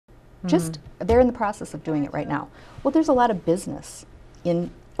Just, they're in the process of doing it right now. Well, there's a lot of business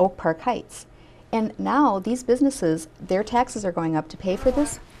in Oak Park Heights. And now these businesses, their taxes are going up to pay for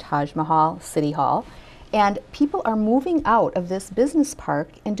this Taj Mahal City Hall. And people are moving out of this business park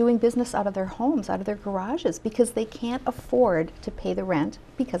and doing business out of their homes, out of their garages, because they can't afford to pay the rent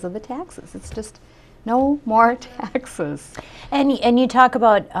because of the taxes. It's just no more taxes. And you talk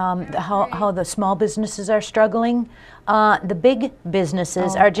about how the small businesses are struggling. The big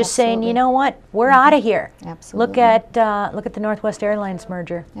businesses are just saying, you know what, we're out of here. Absolutely. Look at the Northwest Airlines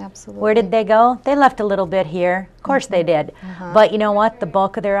merger. Absolutely. Where did they go? They left a little bit here. Of course they did. But you know what? The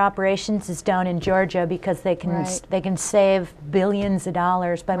bulk of their operations is down in Georgia because they can save billions of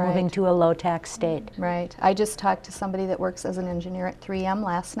dollars by moving to a low tax state. Right. I just talked to somebody that works as an engineer at 3M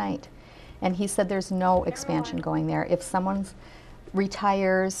last night. And he said there's no expansion going there. If someone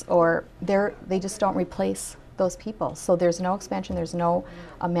retires or they just don't replace those people. So there's no expansion, there's no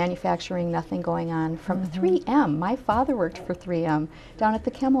manufacturing, nothing going on from 3M. My father worked for 3M down at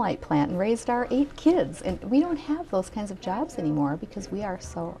the Chemelite plant and raised our 8 kids. And we don't have those kinds of jobs anymore because we are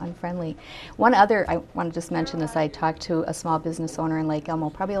so unfriendly. One other, I want to just mention this, I talked to a small business owner in Lake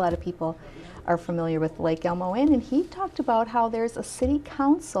Elmo. Probably a lot of people are familiar with Lake Elmo Inn, and he talked about how there's a city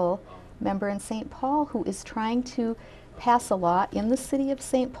council member in St. Paul who is trying to pass a law in the city of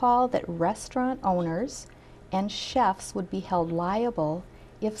St. Paul that restaurant owners and chefs would be held liable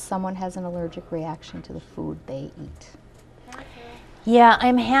if someone has an allergic reaction to the food they eat. Yeah,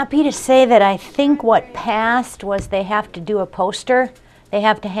 I'm happy to say that I think what passed was they have to do a poster. They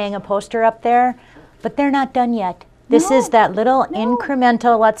have to hang a poster up there, but they're not done yet. This is that little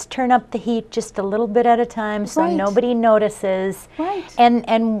incremental, let's turn up the heat just a little bit at a time so nobody notices. Right.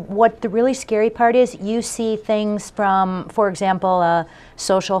 And what the really scary part is, you see things from, for example, a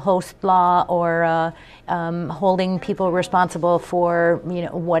social host law or holding people responsible for, you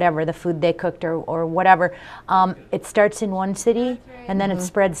know, whatever, the food they cooked or whatever. It starts in one city and then it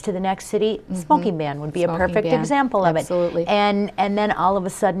spreads to the next city. Smoking ban would be a perfect example of it. Absolutely. And then all of a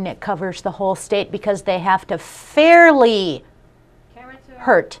sudden it covers the whole state because they have to fairly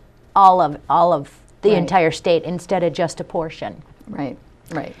hurt all of the entire state instead of just a portion. Right,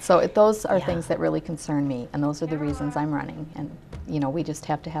 right. So those are things that really concern me, and those are the reasons I'm running. And you know, we just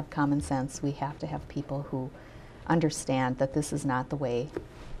have to have common sense. We have to have people who understand that this is not the way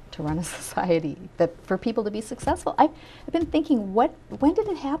to run a society, that for people to be successful. I've been thinking, when did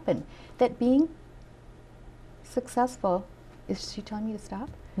it happen that being successful, is she telling me to stop?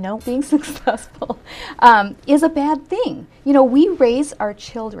 No. Being successful is a bad thing. You know, we raise our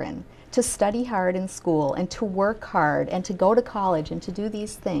children to study hard in school and to work hard and to go to college and to do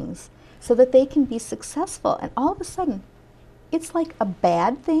these things so that they can be successful. And all of a sudden, it's like a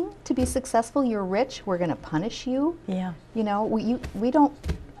bad thing to be successful. You're rich, we're going to punish you. Yeah. You know, we don't,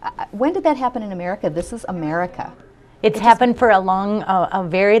 when did that happen in America? This is America. It's happened for a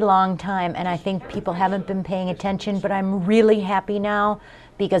very long time, and I think people haven't been paying attention, but I'm really happy now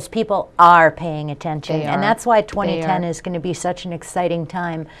because people are paying attention. And that's why 2010 is going to be such an exciting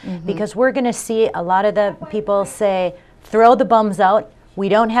time, because we're going to see a lot of the people say, throw the bums out. We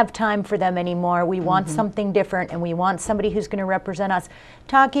don't have time for them anymore. We want something different, and we want somebody who's going to represent us.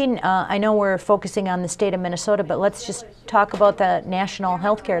 Talking, I know we're focusing on the state of Minnesota, but let's just talk about the national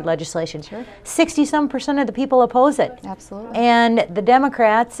health care legislation. 60-some% of the people oppose it. Absolutely. And the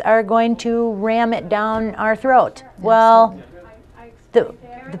Democrats are going to ram it down our throat. Well, the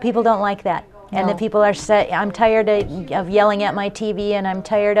people don't like that. And the people are I'm tired of yelling at my TV, and I'm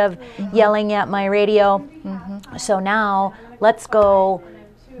tired of yelling at my radio. So now, let's go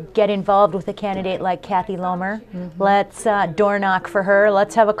get involved with a candidate like Kathy Lomer. Let's door knock for her.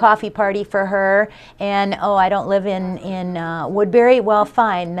 Let's have a coffee party for her. And oh, I don't live in Woodbury. Well,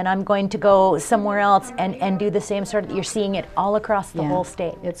 fine. Then I'm going to go somewhere else and do the same sort of. You're seeing it all across the whole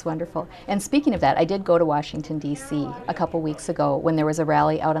state. It's wonderful. And speaking of that, I did go to Washington, D.C. a couple weeks ago when there was a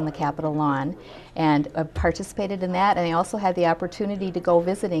rally out on the Capitol lawn, and participated in that. And I also had the opportunity to go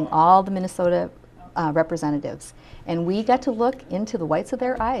visiting all the Minnesota representatives. And we got to look into the whites of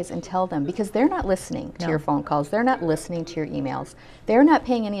their eyes and tell them, because they're not listening to your phone calls, they're not listening to your emails, they're not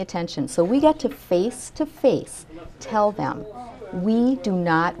paying any attention. So we got to face tell them, we do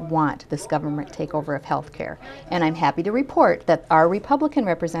not want this government takeover of health care. And I'm happy to report that our Republican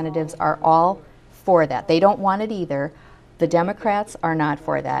representatives are all for that. They don't want it either. The Democrats are not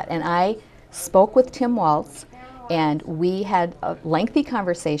for that. And I spoke with Tim Walz, and we had a lengthy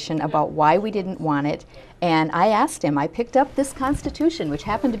conversation about why we didn't want it. And I asked him, I picked up this Constitution, which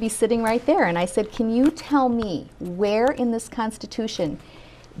happened to be sitting right there, and I said, can you tell me where in this Constitution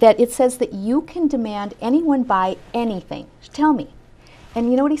that it says that you can demand anyone buy anything? Tell me. And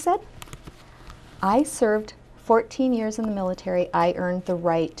you know what he said? I served 14 years in the military. I earned the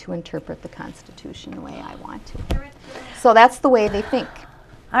right to interpret the Constitution the way I want to. So that's the way they think.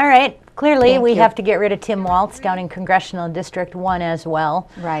 All right. Clearly, Thank we you. have to get rid of Tim Waltz down in Congressional District 1 as well.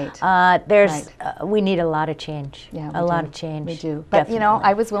 Right. We need a lot of change. Yeah, a lot of change. We do. But Definitely. you know,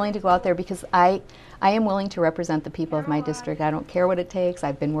 I was willing to go out there because I am willing to represent the people of my district. I don't care what it takes.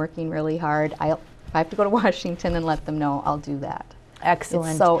 I've been working really hard. If I have to go to Washington and let them know, I'll do that. Excellent.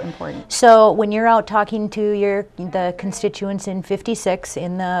 It's so important. So when you're out talking to the constituents in 56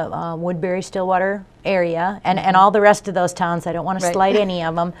 in the Woodbury-Stillwater area, and all the rest of those towns, I don't want to Right. slight any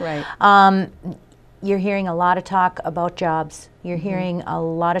of them, Right. you're hearing a lot of talk about jobs. You're hearing a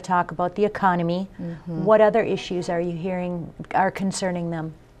lot of talk about the economy. What other issues are you hearing are concerning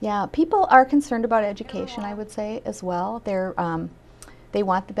them? Yeah, people are concerned about education, I would say, as well. They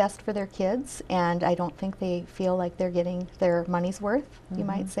want the best for their kids, and I don't think they feel like they're getting their money's worth, you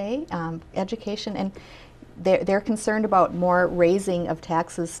might say. Education, and they're concerned about more raising of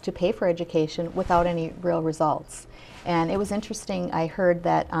taxes to pay for education without any real results. And it was interesting, I heard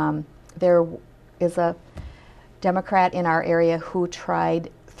that there is a Democrat in our area who tried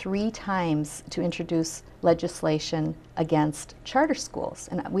 3 times to introduce legislation against charter schools.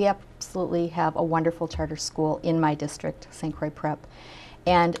 And we absolutely have a wonderful charter school in my district, St. Croix Prep.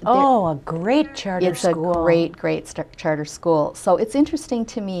 And a great charter school. It's a great charter school. So it's interesting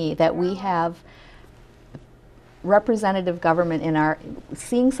to me that we have representative government in our,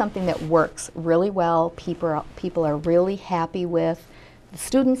 seeing something that works really well, people are really happy with. The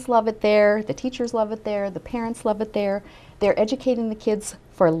students love it there, the teachers love it there, the parents love it there. They're educating the kids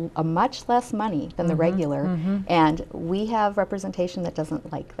for a much less money than the regular, and we have representation that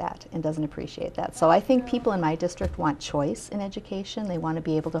doesn't like that and doesn't appreciate that. So I think people in my district want choice in education. They want to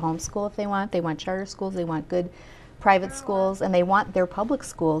be able to homeschool if they want. They want charter schools, they want good private schools, and they want their public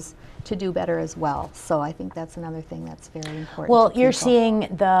schools to do better as well. So I think that's another thing that's very important. Well, you're seeing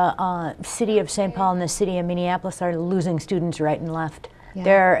the city of St. Paul and the city of Minneapolis are losing students right and left. Yeah.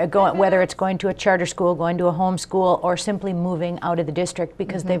 They're going, whether it's going to a charter school, going to a home school, or simply moving out of the district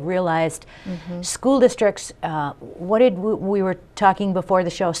because they've realized school districts, we were talking before the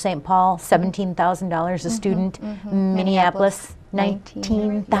show, St. Paul, $17,000 a student, Minneapolis,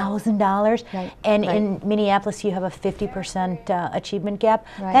 $19,000, Right. and Right. in Minneapolis you have a 50% achievement gap.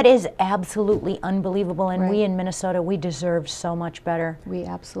 Right. That is absolutely unbelievable, and Right. we in Minnesota, we deserve so much better. We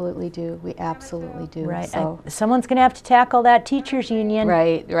absolutely do. We absolutely do. Right. So, Someone's going to have to tackle that teachers union.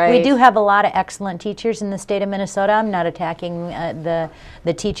 right. We do have a lot of excellent teachers in the state of Minnesota. I'm not attacking the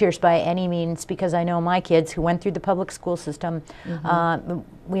teachers by any means, because I know my kids who went through the public school system.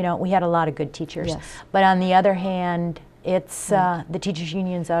 We had a lot of good teachers. Yes. But on the other hand, it's the teachers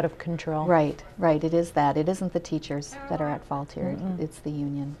union's out of control. Right. It is that. It isn't the teachers that are at fault here. It's the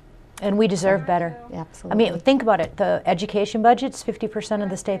union. And we deserve better. Absolutely. I mean, think about it. The education budget's 50% of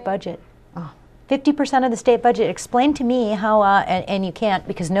the state budget. Oh. 50% of the state budget. Explain to me how, and you can't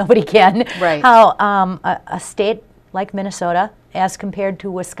because nobody can, Right. how a state like Minnesota, as compared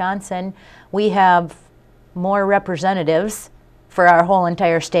to Wisconsin, we have more representatives for our whole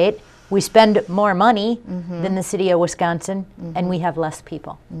entire state. We spend more money than the city of Wisconsin, and we have less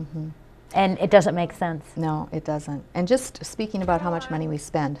people. And it doesn't make sense. No, it doesn't. And just speaking about how much money we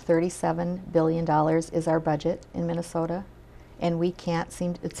spend, $37 billion is our budget in Minnesota, and we can't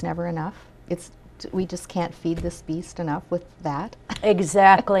seem, it's never enough. We just can't feed this beast enough with that.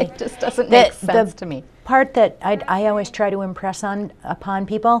 Exactly. It just doesn't make sense to me. Part that I always try to impress upon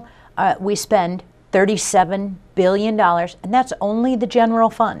people, we spend $37 billion, and that's only the general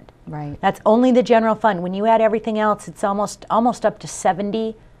fund. Right. That's only the general fund. When you add everything else, it's almost up to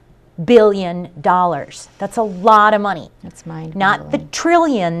 $70 billion. That's a lot of money. That's mind-boggling. Not the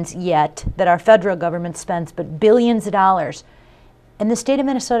trillions yet that our federal government spends, but billions of dollars. And the state of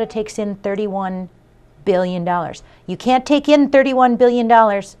Minnesota takes in $31 billion. You can't take in $31 billion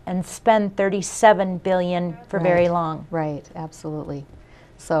and spend $37 billion for very long. Right, absolutely.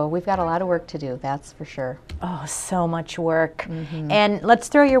 So we've got a lot of work to do, that's for sure. Oh, so much work. And let's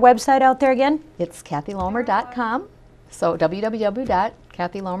throw your website out there again. It's kathylomer.com. So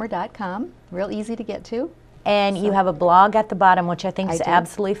www.kathylomer.com. Real easy to get to. And you have a blog at the bottom, which I think I is do.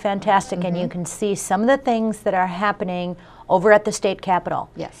 absolutely fantastic, and you can see some of the things that are happening over at the state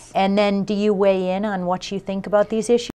capitol. Yes. And then do you weigh in on what you think about these issues?